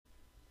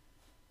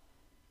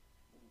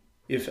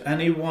If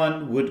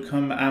anyone would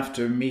come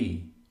after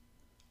me,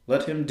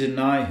 let him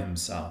deny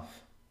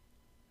himself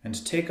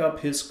and take up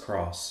his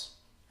cross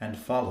and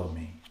follow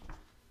me.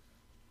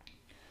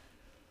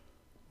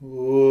 O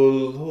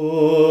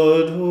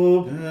Lord,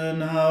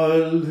 open our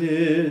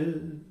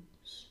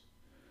lips,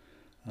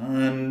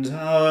 and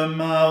our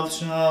mouth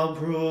shall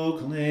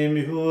proclaim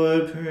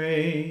your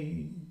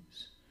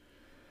praise.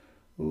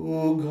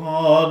 O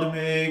God,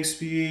 make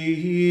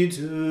speed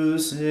to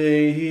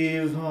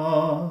save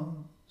us.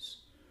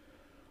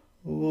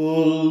 O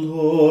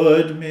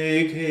Lord,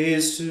 make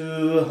haste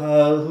to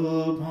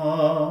help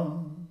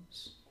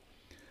us.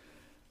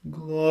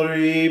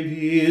 Glory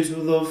be to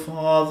the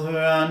Father,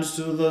 and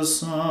to the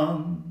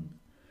Son,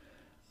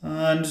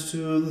 and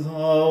to the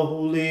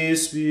Holy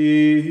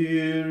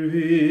Spirit,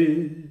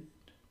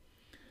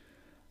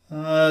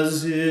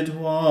 as it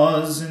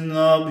was in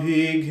the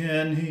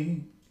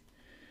beginning,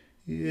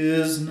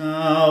 is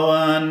now,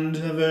 and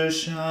ever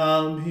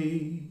shall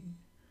be,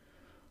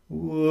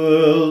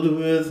 world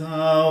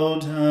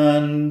without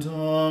end.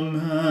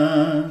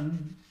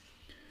 Amen.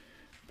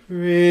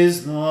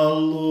 Praise the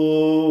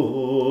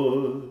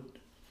Lord.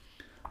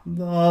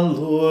 The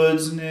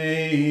Lord's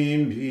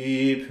name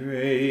be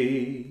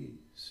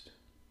praised.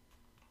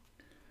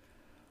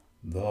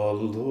 The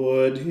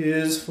Lord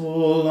is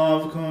full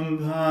of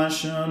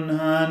compassion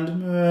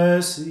and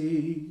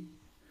mercy.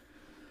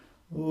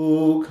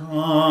 O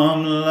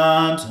come,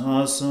 let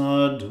us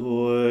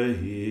adore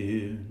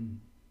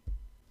him.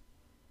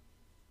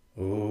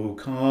 O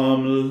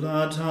come,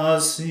 let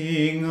us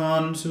sing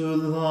unto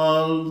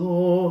the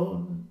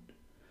Lord.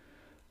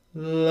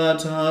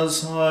 Let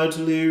us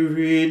heartily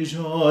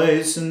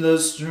rejoice in the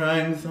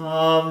strength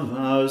of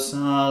our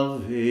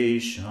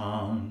salvation.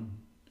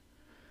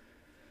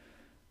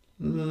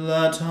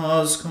 Let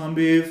us come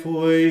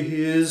before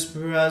his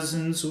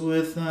presence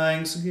with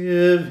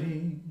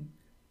thanksgiving,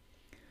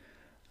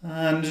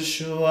 and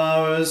show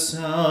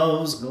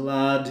ourselves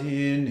glad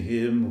in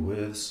him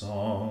with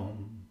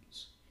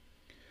psalms.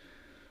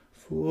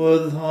 For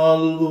the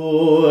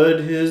Lord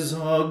is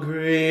a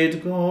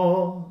great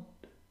God,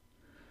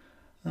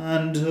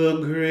 and a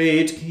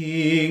great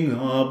King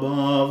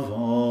above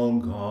all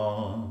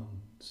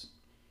gods.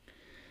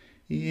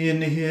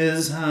 In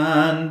his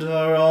hand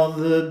are all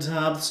the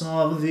depths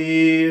of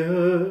the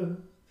earth,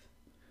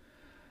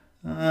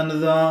 and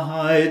the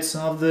heights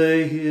of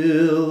the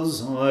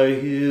hills are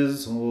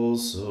his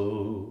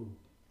also.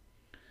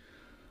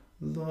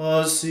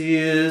 The sea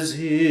is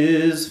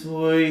his,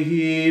 for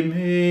he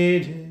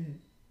made it,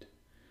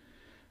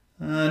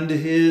 and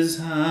his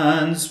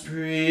hands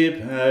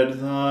prepared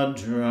the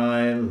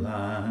dry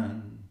land.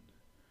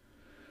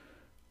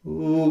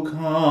 O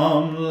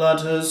come,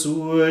 let us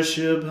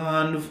worship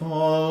and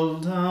fall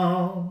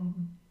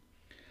down,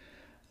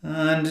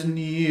 and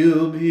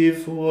kneel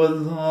before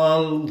the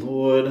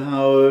Lord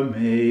our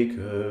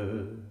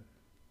Maker.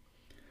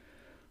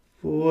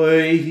 For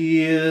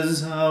he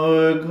is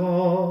our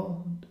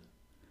God,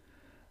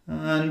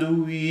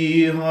 and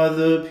we are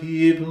the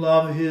people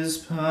of his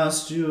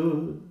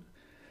pasture,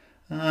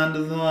 and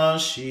the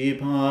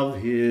sheep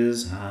of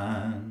his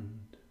hand.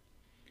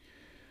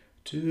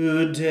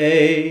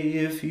 Today,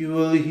 if you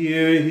will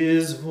hear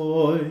his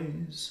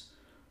voice,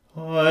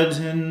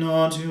 harden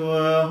not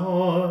your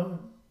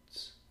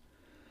hearts,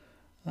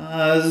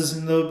 as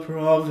in the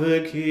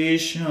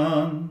provocation,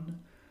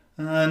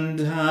 and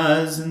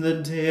as in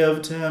the day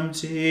of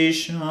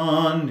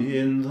temptation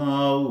in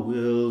the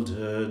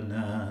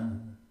wilderness,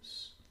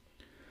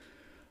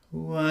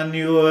 when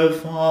your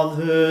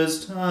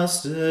fathers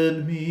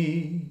tested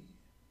me,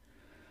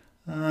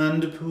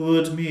 and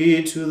put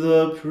me to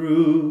the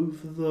proof,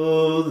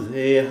 though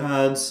they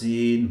had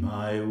seen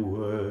my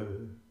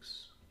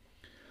works.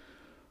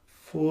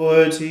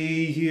 40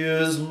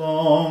 years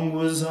long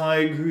was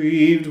I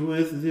grieved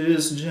with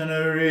this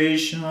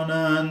generation,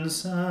 and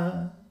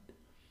said,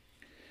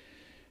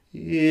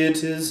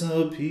 it is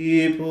a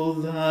people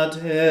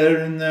that err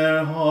in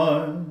their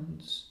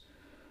hearts,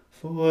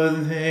 for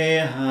they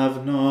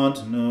have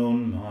not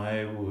known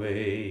my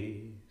ways.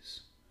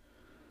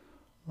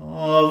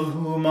 Of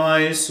whom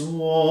I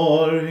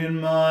swore in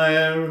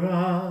my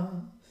wrath,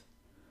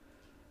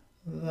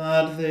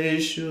 that they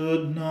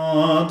should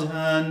not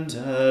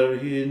enter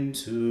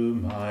into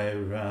my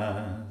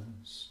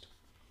rest.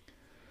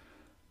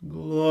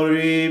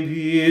 Glory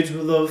be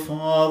to the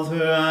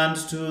Father, and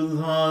to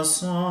the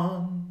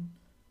Son,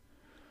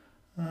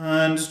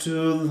 and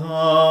to the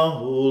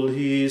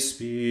Holy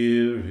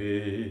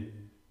Spirit,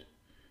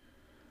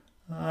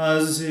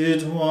 as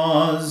it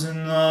was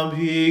in the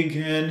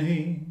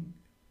beginning,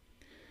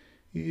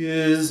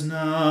 is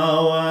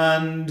now,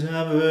 and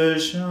ever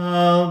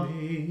shall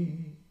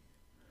be,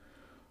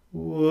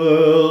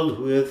 world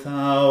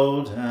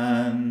without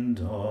end.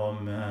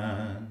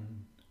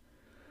 Amen.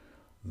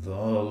 The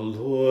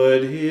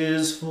Lord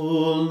is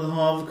full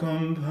of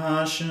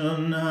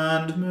compassion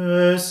and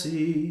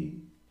mercy.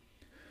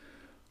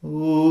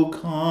 O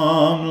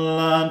come,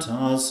 let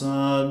us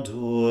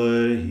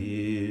adore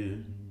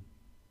him.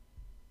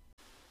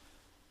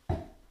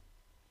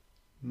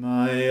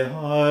 My My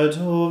heart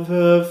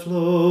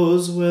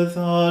overflows with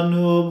a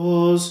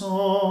noble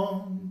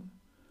song.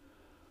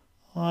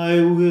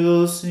 I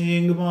will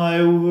sing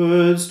my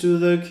words to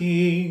the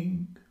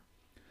King.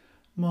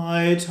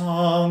 My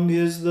tongue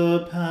is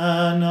the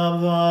pen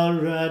of a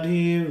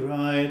ready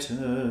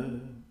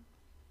writer.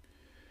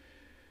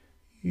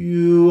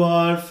 You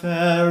are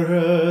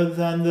fairer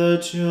than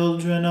the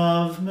children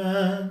of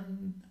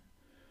men.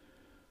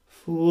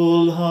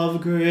 Full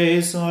of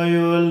grace are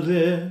your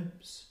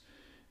lips,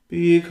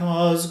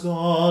 because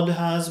God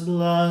has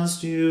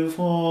blessed you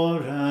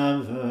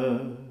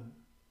forever.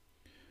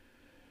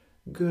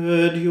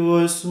 Gird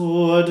your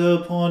sword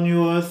upon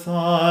your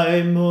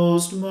thigh,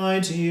 most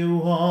mighty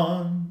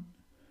one,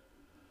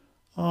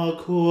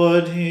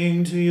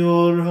 according to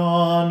your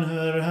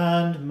honor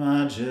and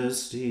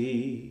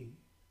majesty.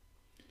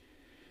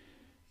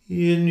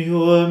 In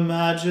your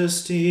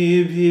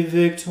majesty be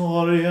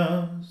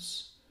victorious.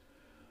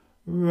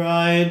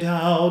 Ride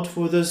out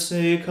for the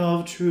sake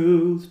of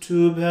truth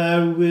to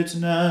bear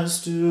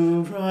witness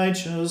to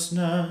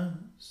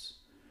righteousness,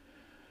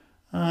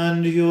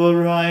 and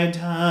your right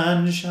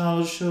hand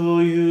shall show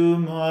you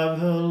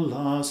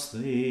marvelous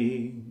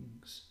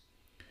things.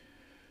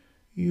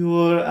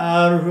 Your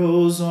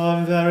arrows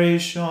are very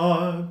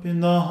sharp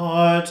in the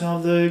heart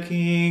of the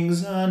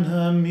king's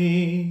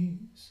enemies,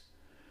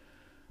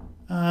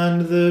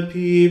 and the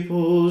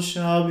people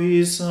shall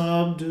be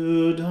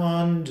subdued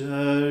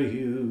under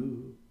you.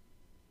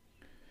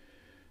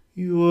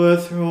 Your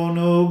throne,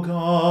 O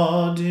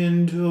God,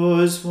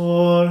 endures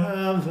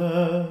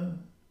forever.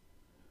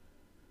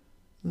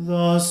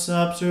 The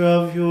scepter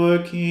of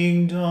your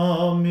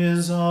kingdom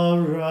is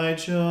a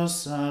righteous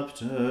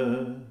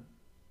scepter.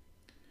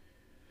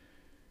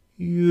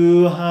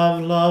 You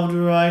have loved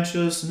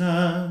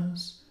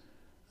righteousness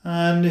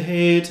and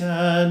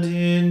hated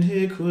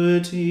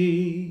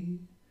iniquity.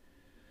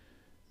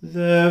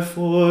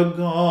 Therefore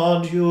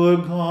God, your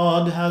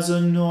God, has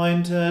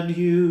anointed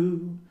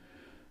you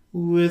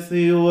with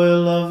the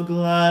oil of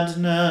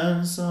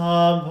gladness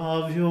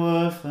above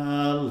your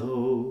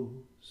fellows.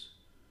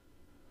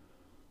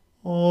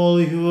 All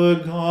your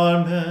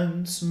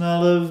garments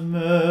smell of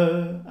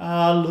myrrh,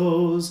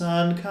 aloes,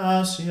 and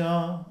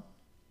cassia.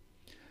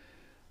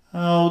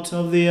 Out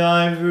of the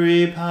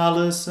ivory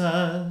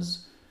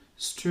palaces,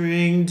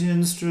 stringed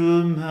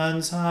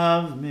instruments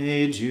have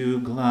made you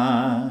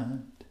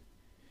glad.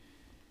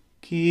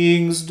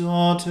 King's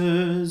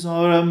daughters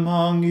are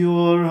among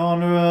your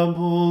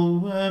honorable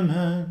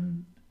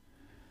women.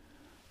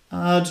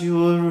 At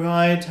your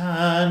right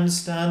hand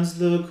stands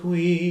the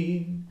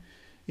queen,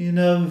 in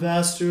a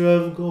vesture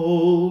of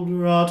gold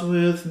wrought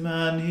with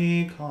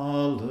many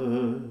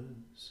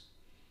colors.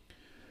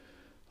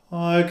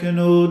 Hearken,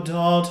 O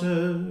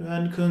daughter,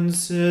 and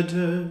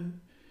consider,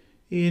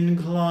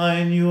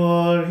 incline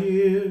your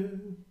ear.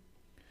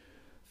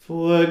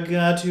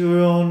 Forget your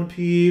own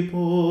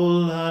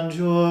people and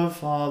your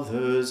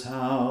father's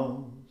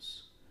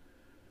house.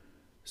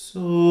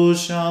 So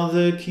shall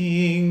the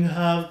king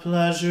have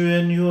pleasure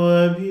in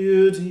your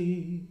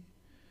beauty.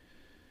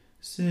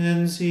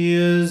 Since he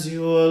is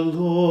your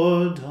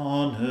Lord,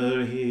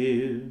 honor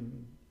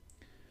him.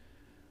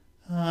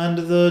 And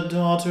the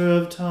daughter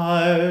of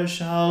Tyre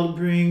shall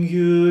bring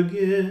you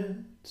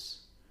gifts.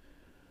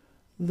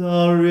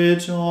 The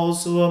rich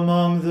also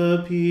among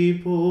the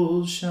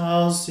people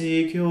shall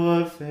seek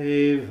your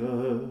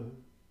favor.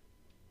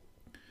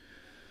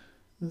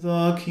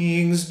 The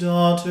king's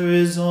daughter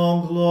is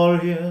all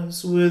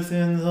glorious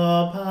within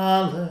the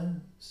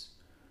palace.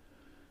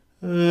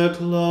 Her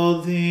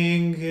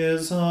clothing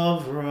is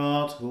of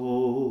wrought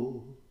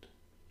gold.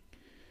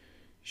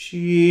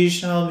 She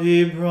shall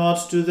be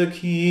brought to the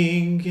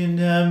king in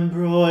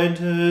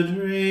embroidered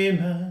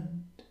raiment.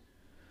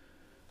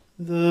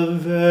 The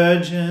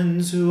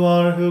virgins who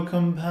are her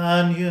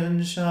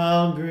companions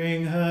shall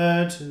bring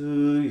her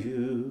to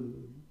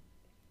you.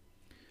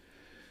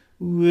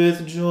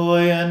 With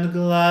joy and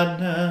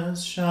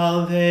gladness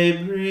shall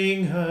they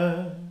bring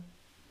her,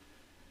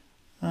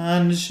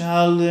 and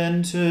shall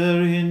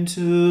enter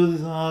into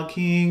the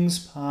king's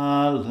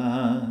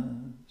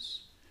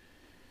palace.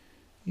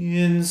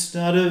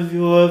 Instead of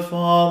your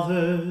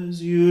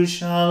fathers you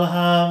shall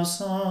have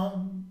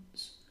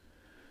sons,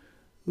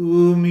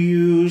 whom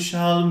you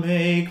shall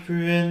make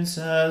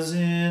princes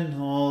in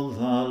all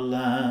the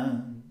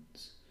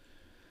lands.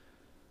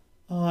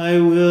 I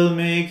will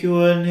make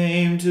your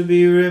name to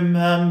be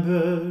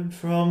remembered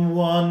from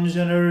one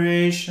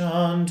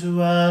generation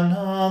to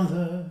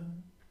another.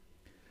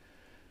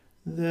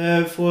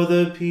 Therefore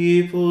the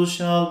people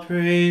shall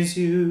praise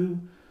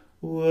you,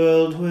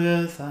 world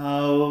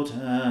without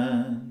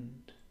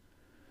end.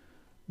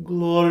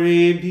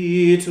 Glory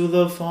be to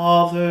the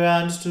Father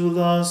and to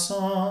the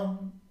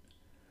Son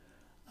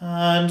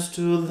and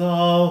to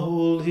the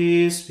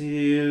Holy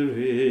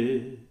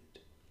Spirit,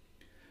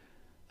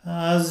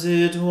 as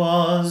it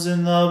was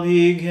in the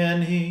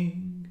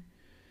beginning,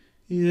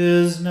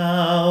 is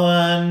now,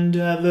 and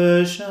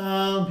ever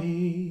shall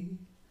be,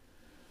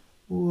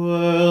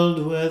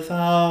 world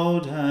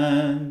without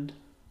end.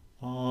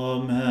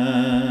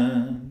 Amen.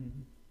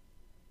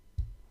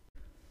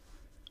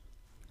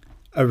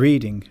 A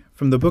reading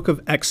from the book of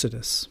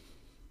Exodus.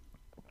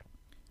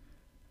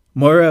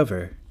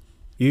 Moreover,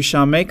 you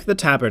shall make the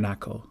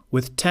tabernacle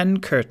with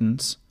 10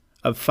 curtains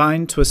of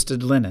fine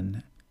twisted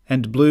linen,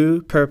 and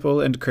blue,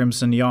 purple, and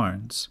crimson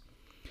yarns.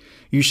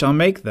 You shall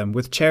make them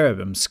with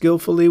cherubim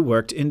skillfully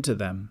worked into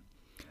them.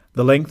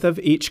 The length of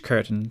each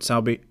curtain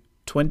shall be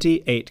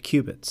 28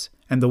 cubits,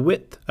 and the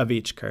width of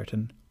each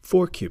curtain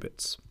 4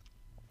 cubits.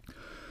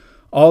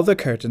 All the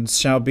curtains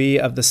shall be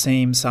of the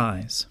same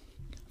size.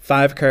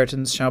 5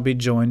 curtains shall be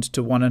joined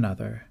to one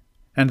another,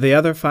 and the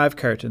other 5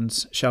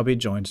 curtains shall be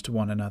joined to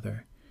one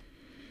another.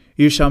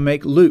 You shall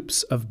make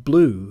loops of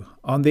blue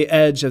on the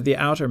edge of the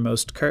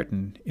outermost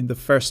curtain in the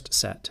first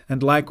set,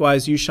 and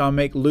likewise you shall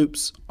make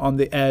loops on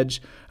the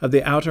edge of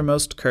the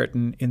outermost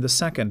curtain in the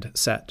second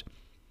set.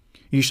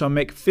 You shall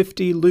make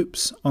 50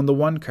 loops on the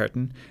one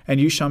curtain, and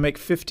you shall make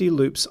 50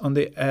 loops on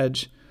the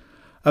edge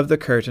of the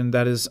curtain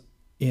that is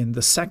in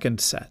the second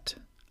set.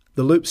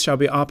 The loops shall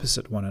be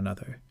opposite one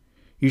another.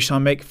 You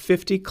shall make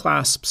 50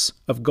 clasps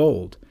of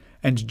gold,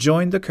 and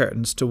join the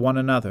curtains to one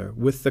another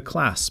with the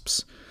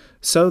clasps,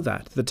 so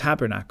that the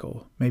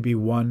tabernacle may be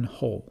one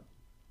whole.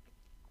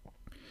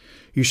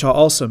 You shall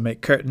also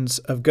make curtains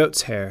of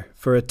goat's hair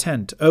for a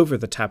tent over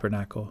the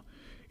tabernacle.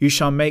 You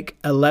shall make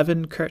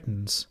 11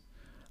 curtains.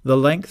 The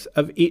length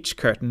of each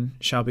curtain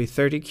shall be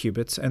 30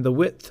 cubits, and the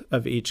width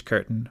of each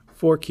curtain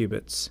 4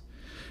 cubits.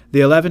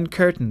 The 11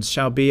 curtains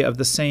shall be of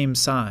the same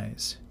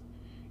size.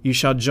 You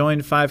shall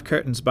join 5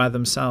 curtains by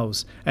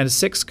themselves, and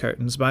 6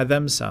 curtains by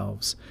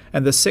themselves,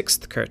 and the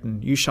 6th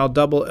curtain you shall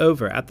double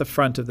over at the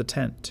front of the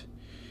tent.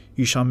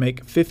 You shall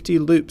make 50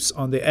 loops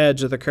on the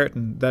edge of the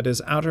curtain that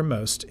is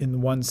outermost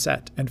in one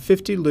set, and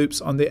 50 loops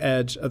on the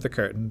edge of the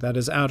curtain that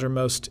is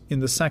outermost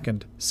in the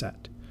second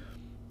set.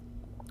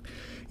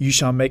 You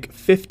shall make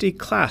 50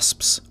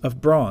 clasps of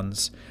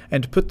bronze,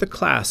 and put the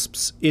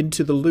clasps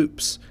into the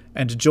loops,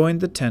 and join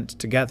the tent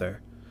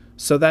together,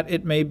 so that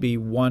it may be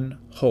one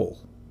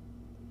whole.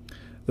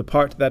 The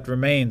part that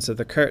remains of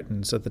the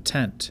curtains of the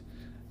tent,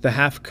 the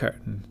half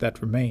curtain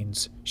that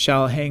remains,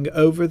 shall hang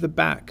over the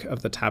back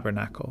of the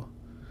tabernacle.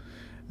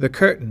 The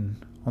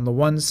curtain on the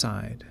one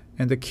side,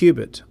 and the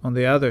cubit on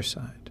the other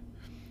side,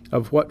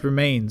 of what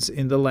remains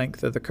in the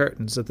length of the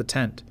curtains of the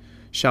tent,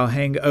 shall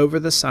hang over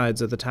the sides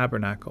of the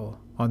tabernacle,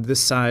 on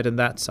this side and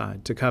that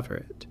side, to cover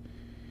it.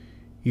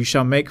 You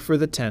shall make for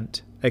the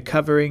tent a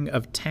covering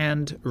of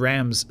tanned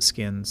ram's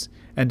skins,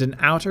 and an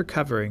outer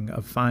covering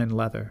of fine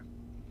leather.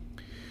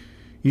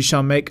 You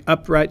shall make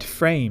upright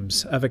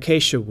frames of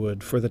acacia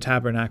wood for the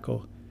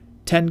tabernacle.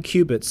 10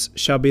 cubits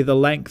shall be the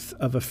length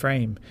of a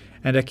frame,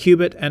 and 1.5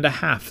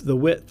 cubits the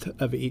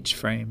width of each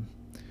frame.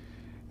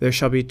 There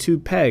shall be 2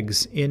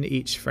 pegs in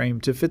each frame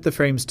to fit the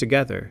frames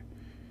together.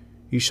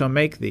 You shall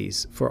make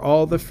these for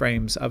all the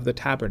frames of the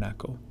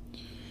tabernacle.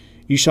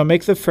 You shall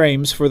make the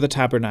frames for the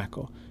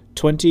tabernacle,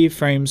 20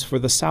 frames for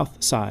the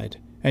south side,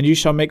 and you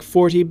shall make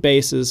 40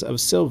 bases of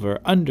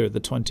silver under the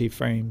 20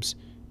 frames.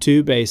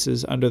 2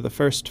 bases under the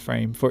first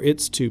frame for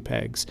its 2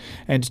 pegs,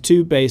 and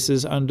 2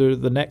 bases under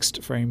the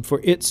next frame for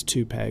its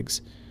 2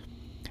 pegs.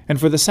 And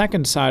for the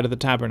second side of the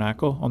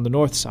tabernacle, on the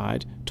north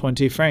side,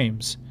 20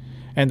 frames,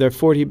 and their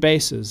 40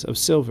 bases of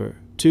silver,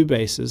 2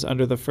 bases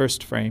under the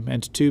first frame,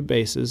 and 2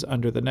 bases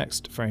under the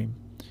next frame.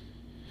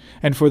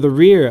 And for the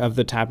rear of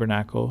the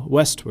tabernacle,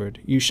 westward,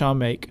 you shall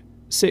make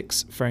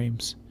 6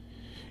 frames.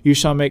 You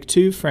shall make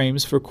 2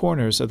 frames for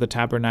corners of the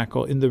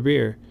tabernacle in the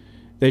rear.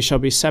 They shall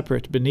be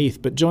separate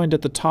beneath, but joined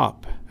at the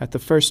top, at the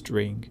first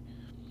ring.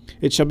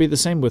 It shall be the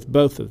same with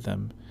both of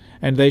them,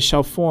 and they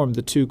shall form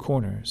the 2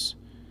 corners.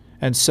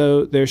 And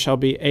so there shall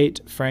be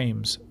 8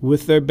 frames,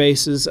 with their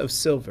bases of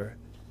silver,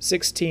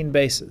 16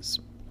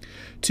 bases.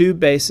 2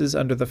 bases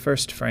under the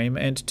first frame,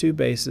 and 2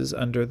 bases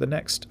under the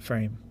next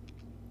frame.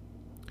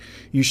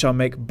 You shall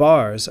make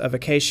bars of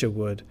acacia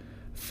wood,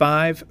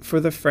 5 for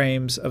the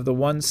frames of the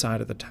one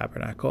side of the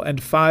tabernacle,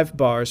 and 5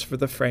 bars for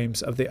the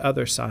frames of the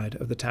other side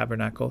of the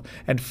tabernacle,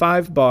 and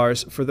 5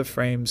 bars for the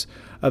frames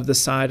of the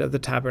side of the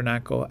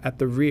tabernacle at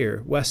the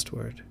rear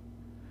westward.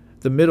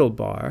 The middle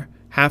bar,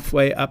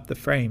 halfway up the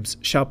frames,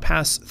 shall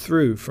pass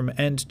through from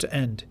end to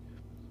end.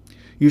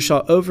 You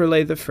shall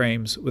overlay the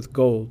frames with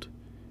gold,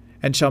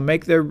 and shall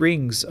make their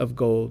rings of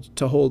gold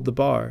to hold the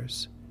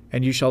bars,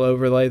 and you shall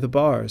overlay the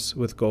bars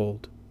with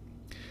gold.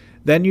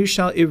 Then you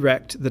shall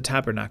erect the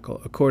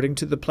tabernacle according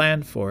to the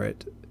plan for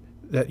it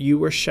that you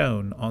were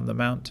shown on the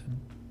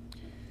mountain.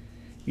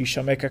 You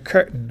shall make a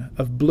curtain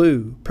of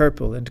blue,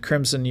 purple, and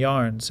crimson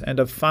yarns, and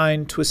of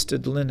fine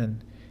twisted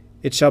linen.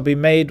 It shall be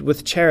made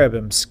with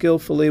cherubim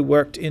skillfully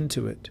worked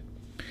into it.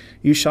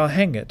 You shall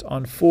hang it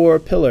on 4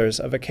 pillars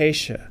of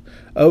acacia,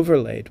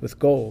 overlaid with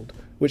gold,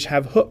 which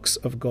have hooks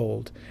of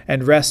gold,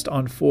 and rest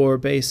on 4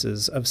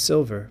 bases of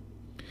silver.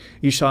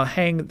 You shall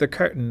hang the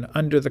curtain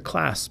under the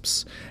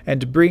clasps,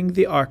 and bring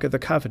the ark of the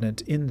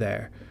covenant in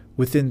there,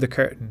 within the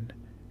curtain,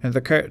 and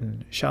the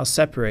curtain shall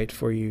separate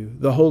for you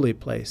the holy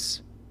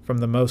place from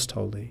the most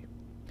holy.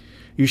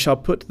 You shall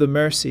put the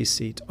mercy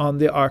seat on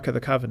the ark of the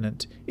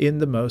covenant in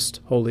the most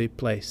holy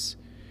place.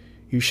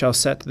 You shall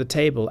set the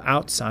table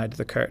outside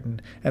the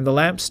curtain, and the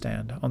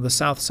lampstand on the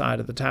south side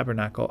of the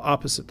tabernacle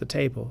opposite the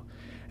table,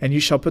 and you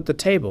shall put the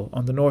table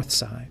on the north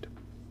side.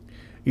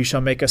 You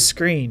shall make a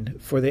screen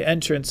for the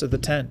entrance of the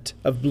tent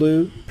of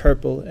blue,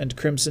 purple, and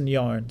crimson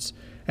yarns,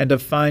 and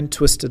of fine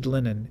twisted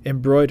linen,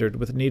 embroidered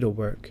with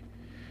needlework.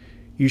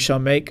 You shall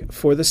make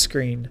for the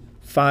screen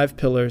 5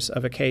 pillars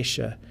of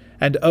acacia,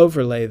 and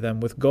overlay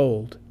them with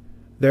gold.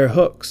 Their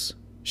hooks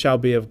shall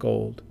be of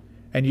gold,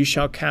 and you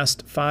shall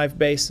cast 5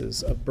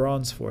 bases of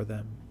bronze for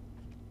them.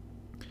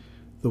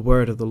 The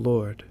word of the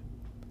Lord.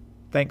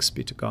 Thanks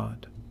be to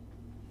God.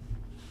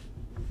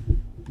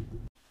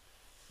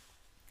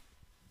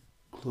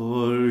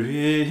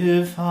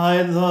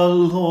 Glorify the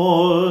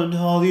Lord,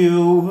 all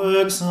you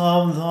works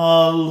of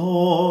the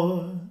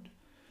Lord.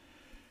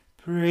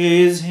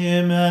 Praise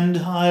him and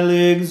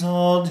highly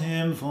exalt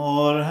him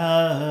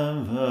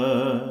forever.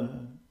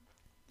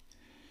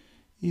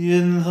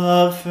 In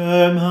the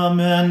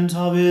firmament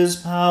of his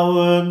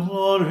power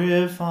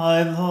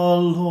glorify the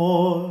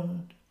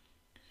Lord.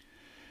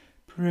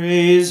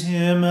 Praise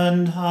him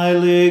and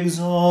highly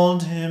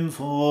exalt him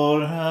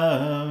forever.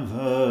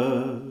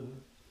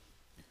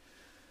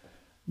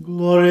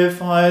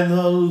 Glorify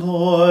the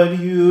Lord,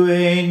 you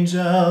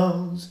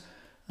angels,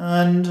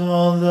 and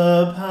all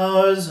the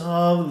powers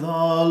of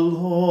the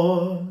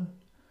Lord.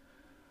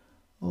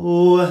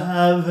 O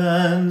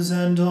heavens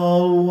and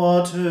all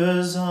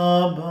waters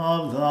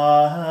above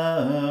the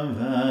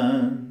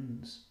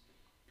heavens,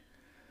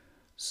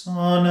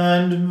 sun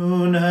and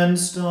moon and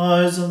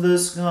stars of the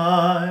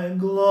sky,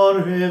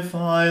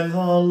 glorify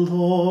the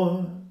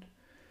Lord.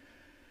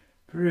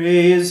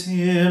 Praise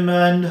him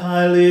and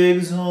highly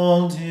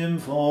exalt him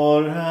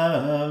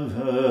forever.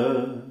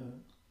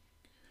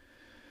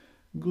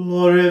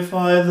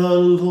 Glorify the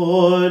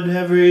Lord,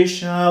 every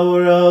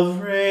shower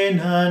of rain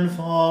and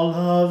fall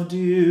of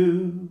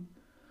dew,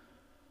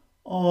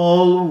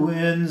 all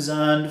winds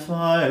and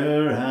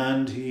fire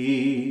and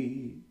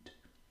heat.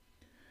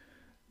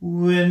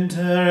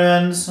 Winter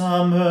and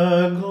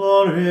summer,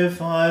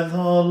 glorify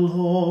the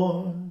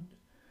Lord.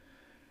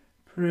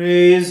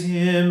 Praise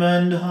him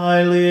and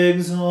highly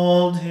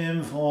exalt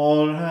him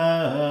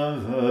forever.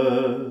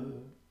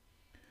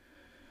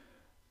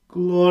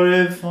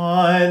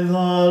 Glorify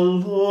the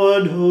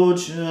Lord, O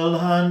chill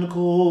and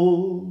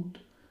cold,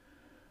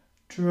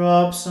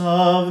 drops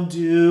of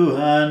dew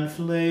and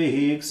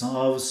flakes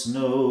of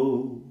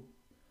snow,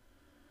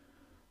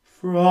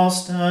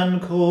 frost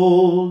and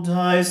cold,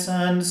 ice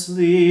and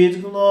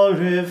sleet,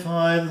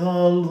 glorify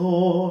the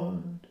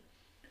Lord.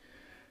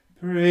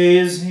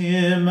 Praise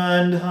him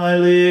and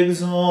highly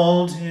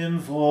exalt him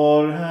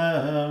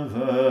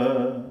forever.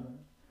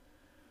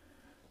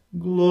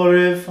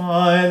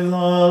 Glorify the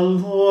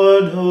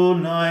Lord, O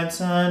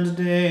nights and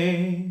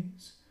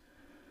days,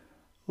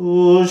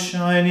 O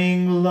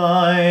shining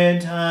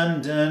light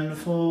and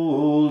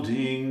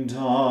enfolding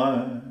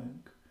dark.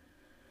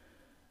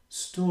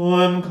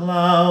 Storm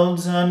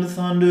clouds and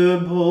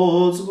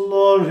thunderbolts,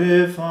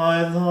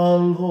 glorify the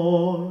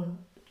Lord.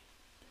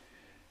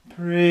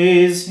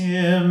 Praise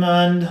him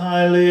and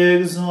highly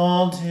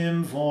exalt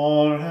him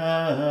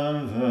forever.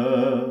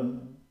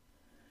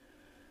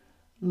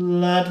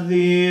 Let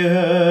the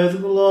earth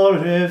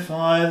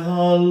glorify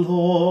the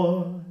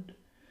Lord.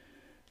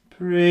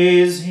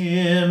 Praise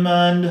him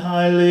and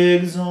highly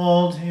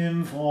exalt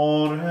him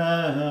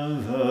forever.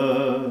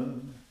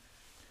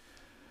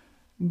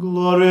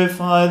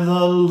 Glorify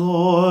the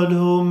Lord,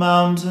 O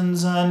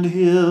mountains and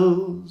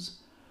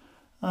hills,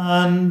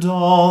 and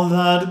all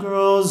that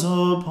grows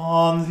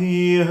upon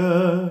the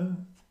earth.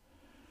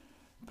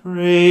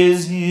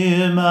 Praise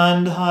him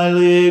and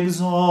highly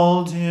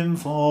exalt him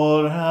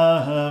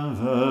forever.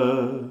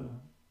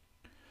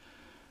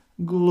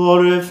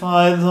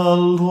 Glorify the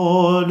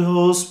Lord,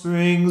 O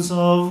springs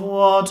of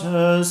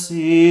water,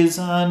 seas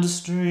and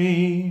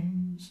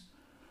streams,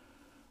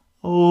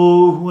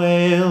 O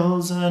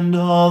whales and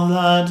all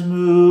that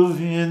move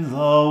in the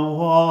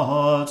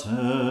waters.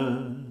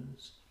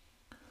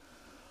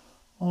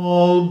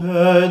 All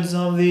birds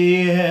of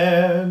the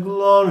air,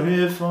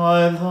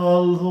 glorify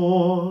the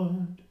Lord.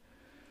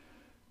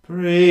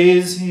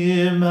 Praise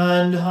him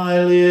and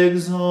highly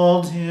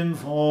exalt him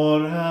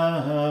forever.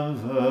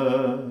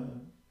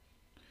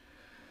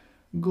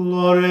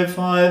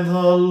 Glorify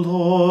the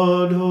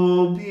Lord,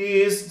 O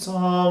beasts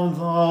of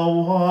the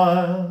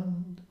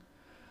wild,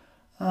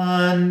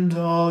 and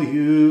all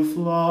you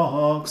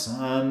flocks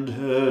and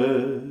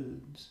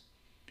herds.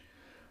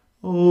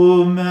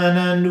 O men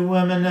and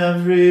women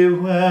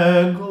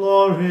everywhere,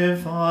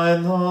 glorify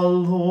the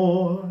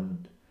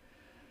Lord.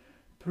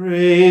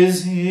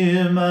 Praise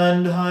him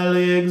and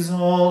highly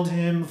exalt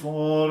him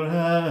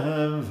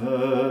forever.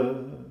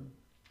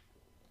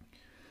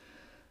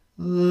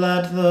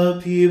 Let the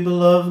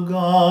people of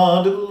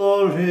God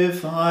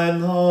glorify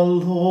the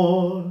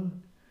Lord.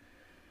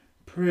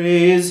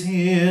 Praise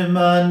him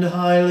and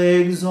highly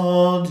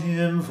exalt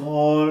him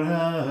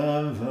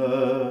forever.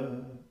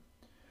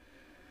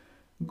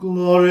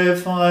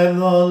 Glorify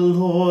the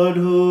Lord,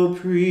 O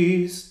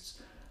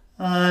priests,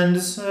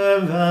 and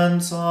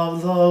servants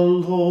of the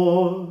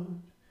Lord.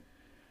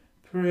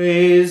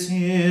 Praise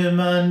him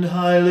and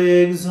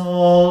highly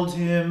exalt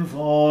him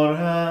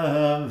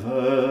forever.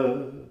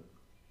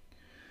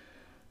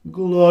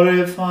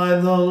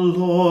 Glorify the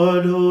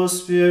Lord, O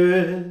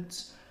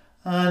spirits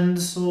and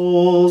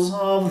souls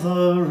of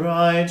the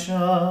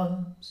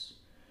righteous.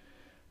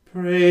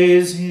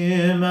 Praise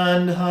him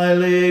and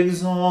highly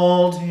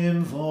exalt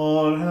him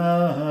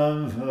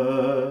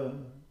forever.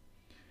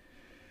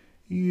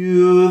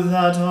 You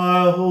that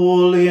are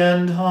holy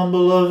and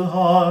humble of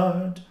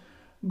heart,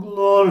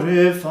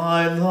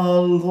 glorify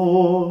the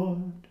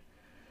Lord.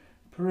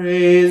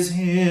 Praise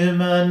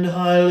him and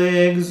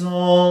highly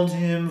exalt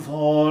him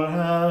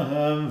forever.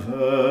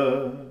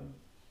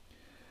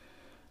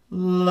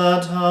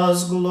 Let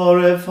us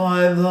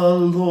glorify the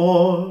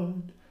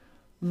Lord,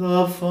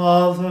 the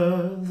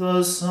Father,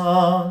 the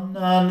Son,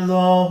 and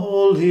the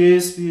Holy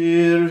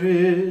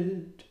Spirit.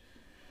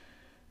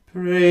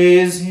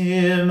 Praise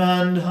him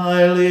and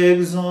highly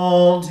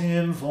exalt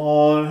him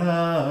forever.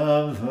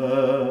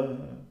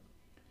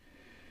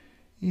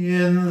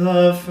 In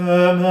the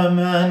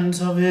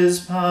firmament of his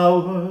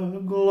power,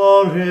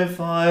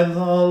 glorify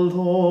the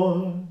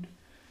Lord.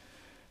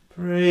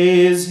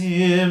 Praise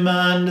him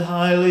and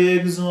highly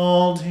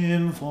exalt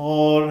him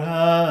forever.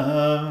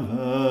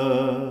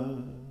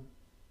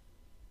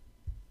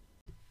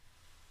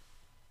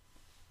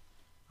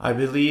 I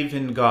believe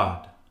in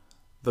God,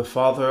 the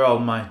Father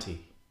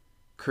Almighty,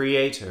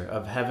 Creator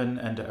of heaven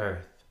and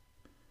earth.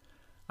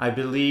 I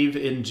believe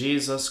in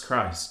Jesus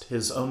Christ,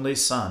 his only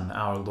Son,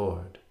 our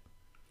Lord.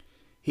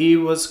 He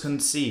was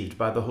conceived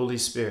by the Holy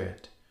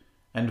Spirit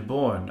and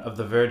born of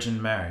the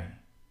Virgin Mary.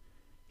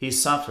 He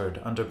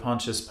suffered under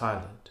Pontius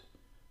Pilate,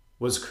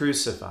 was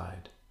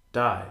crucified,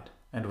 died,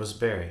 and was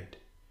buried.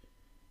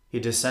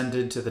 He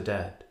descended to the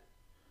dead.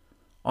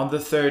 On the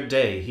third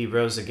day he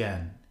rose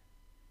again.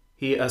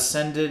 He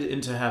ascended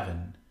into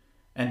heaven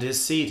and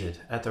is seated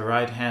at the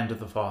right hand of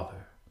the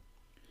Father.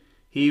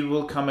 He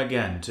will come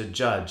again to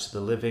judge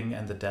the living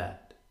and the dead.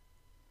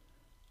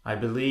 I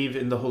believe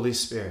in the Holy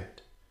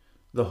Spirit,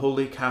 the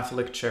Holy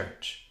Catholic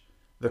Church,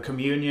 the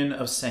communion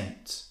of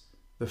saints,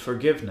 the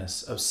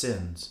forgiveness of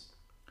sins,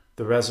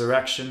 the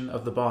resurrection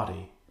of the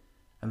body,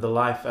 and the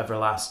life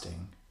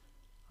everlasting.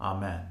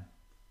 Amen.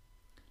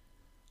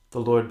 The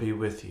Lord be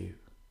with you.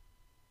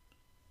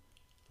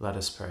 Let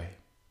us pray.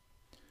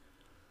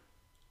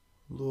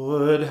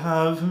 Lord,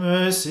 have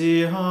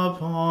mercy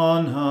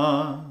upon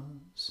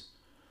us.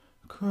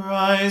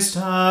 Christ,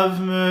 have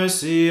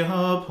mercy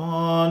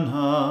upon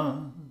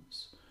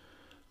us.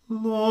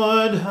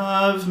 Lord,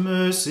 have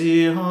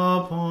mercy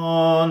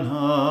upon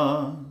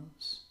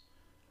us.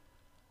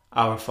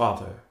 Our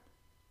Father,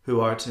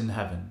 who art in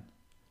heaven,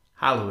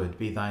 hallowed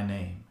be thy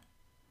name.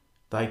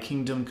 Thy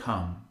kingdom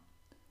come,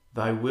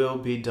 thy will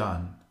be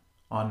done,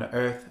 on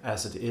earth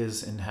as it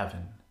is in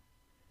heaven.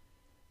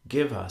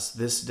 Give us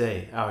this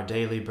day our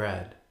daily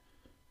bread,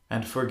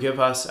 and forgive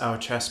us our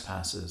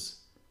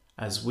trespasses,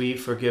 as we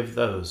forgive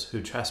those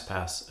who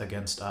trespass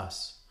against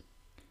us.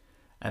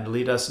 And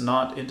lead us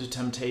not into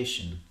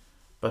temptation,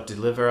 but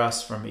deliver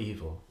us from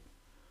evil.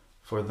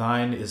 For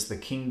thine is the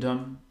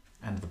kingdom,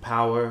 and the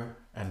power,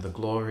 and the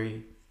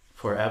glory,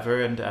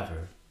 forever and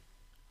ever.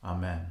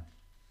 Amen.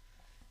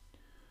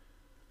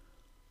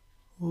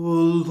 O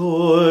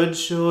Lord,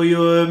 show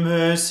your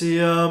mercy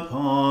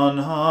upon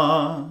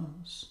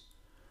us,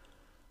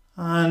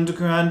 and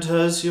grant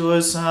us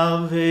your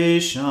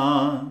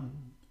salvation.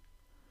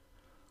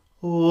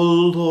 O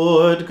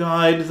Lord,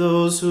 guide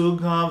those who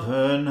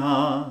govern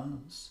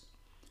us,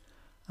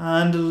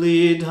 and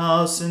lead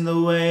us in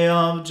the way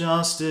of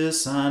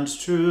justice and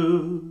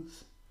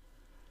truth.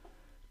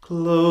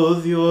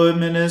 Clothe your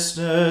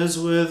ministers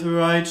with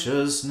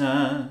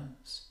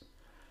righteousness,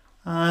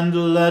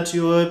 and let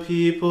your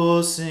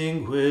people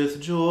sing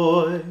with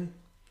joy.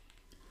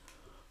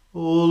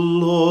 O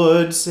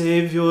Lord,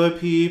 save your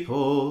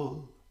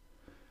people,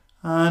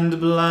 and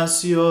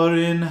bless your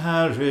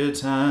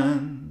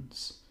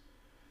inheritance.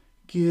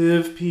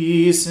 Give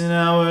peace in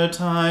our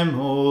time,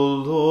 O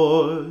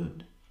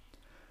Lord,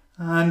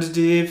 and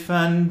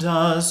defend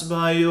us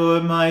by your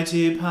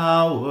mighty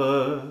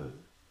power.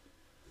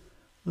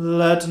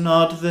 Let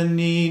not the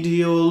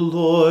needy, O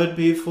Lord,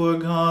 be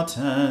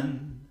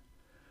forgotten,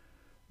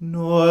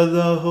 nor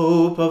the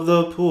hope of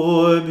the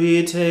poor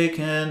be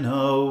taken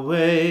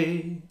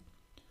away.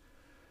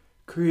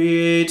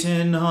 Create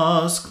in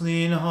us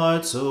clean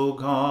hearts, O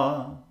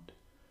God,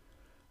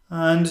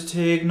 and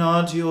take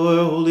not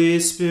your Holy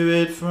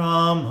Spirit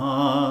from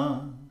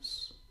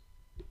us.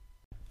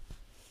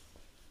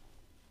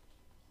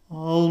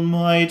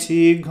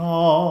 Almighty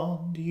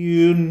God,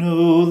 you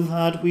know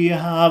that we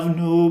have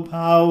no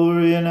power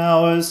in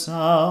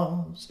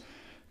ourselves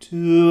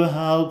to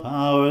help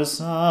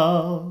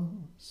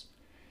ourselves.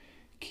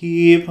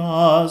 Keep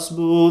us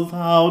both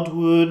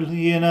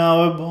outwardly in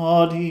our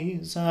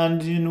bodies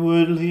and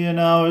inwardly in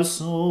our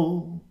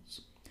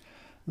souls,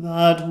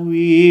 that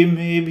we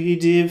may be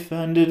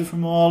defended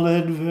from all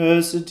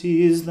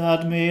adversities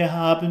that may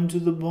happen to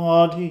the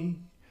body,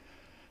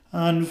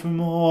 and from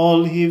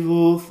all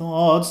evil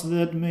thoughts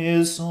that may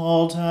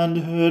assault and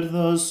hurt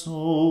the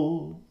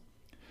soul.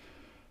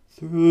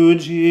 Through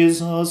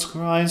Jesus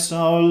Christ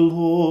our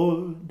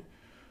Lord,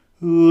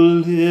 who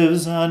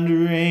lives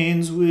and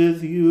reigns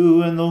with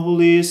you and the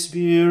Holy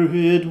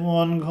Spirit,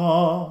 one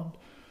God,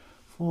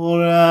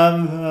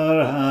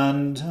 forever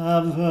and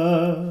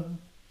ever.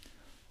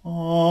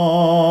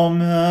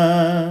 Amen.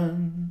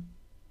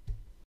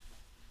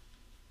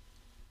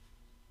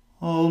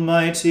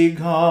 Almighty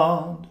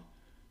God,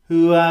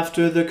 who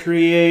after the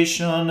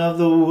creation of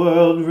the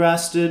world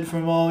rested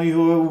from all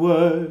your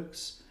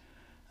works,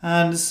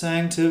 and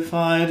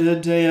sanctified a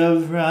day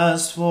of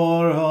rest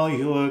for all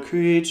your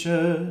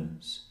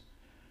creatures,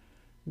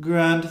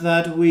 grant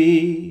that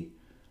we,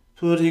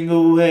 putting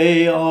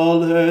away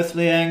all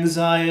earthly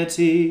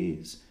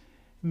anxieties,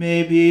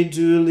 may be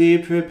duly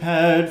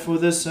prepared for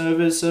the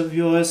service of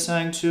your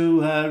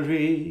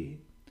sanctuary,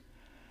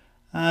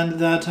 and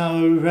that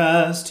our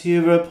rest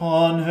here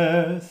upon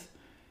earth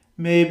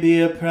may be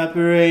a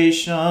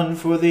preparation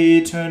for the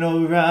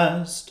eternal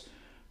rest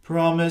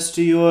promised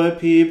to your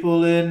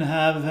people in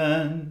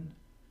heaven.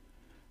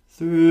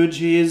 Through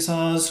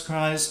Jesus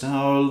Christ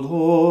our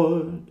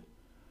Lord.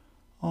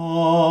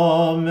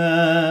 Amen.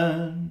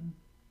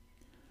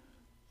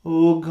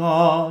 O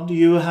God,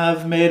 you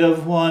have made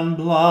of one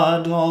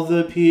blood all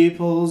the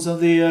peoples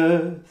of the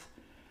earth,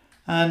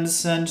 and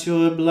sent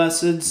your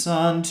blessed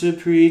Son to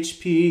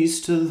preach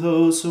peace to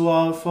those who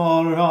are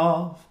far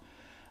off,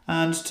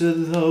 and to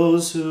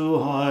those who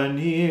are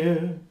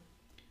near.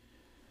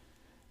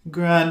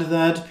 Grant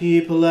that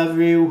people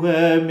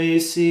everywhere may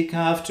seek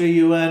after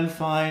you and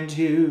find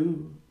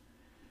you.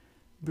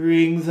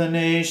 Bring the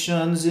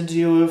nations into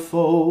your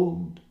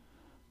fold.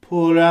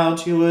 Pour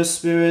out your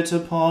Spirit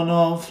upon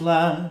all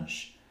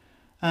flesh,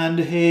 and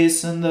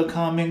hasten the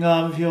coming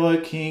of your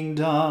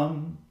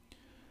kingdom.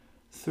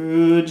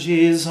 Through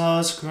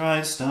Jesus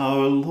Christ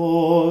our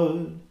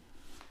Lord.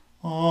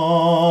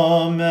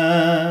 Amen.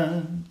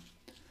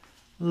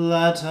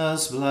 Let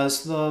us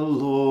bless the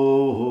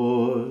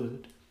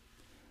Lord.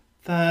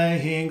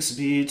 Thanks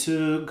be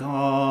to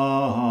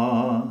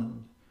God.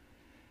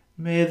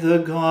 May the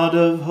God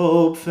of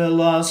hope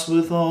fill us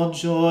with all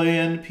joy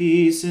and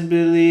peace in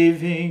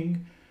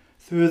believing,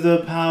 through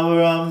the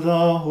power of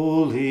the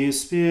Holy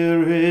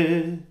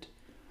Spirit.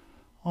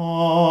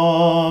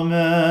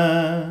 Amen.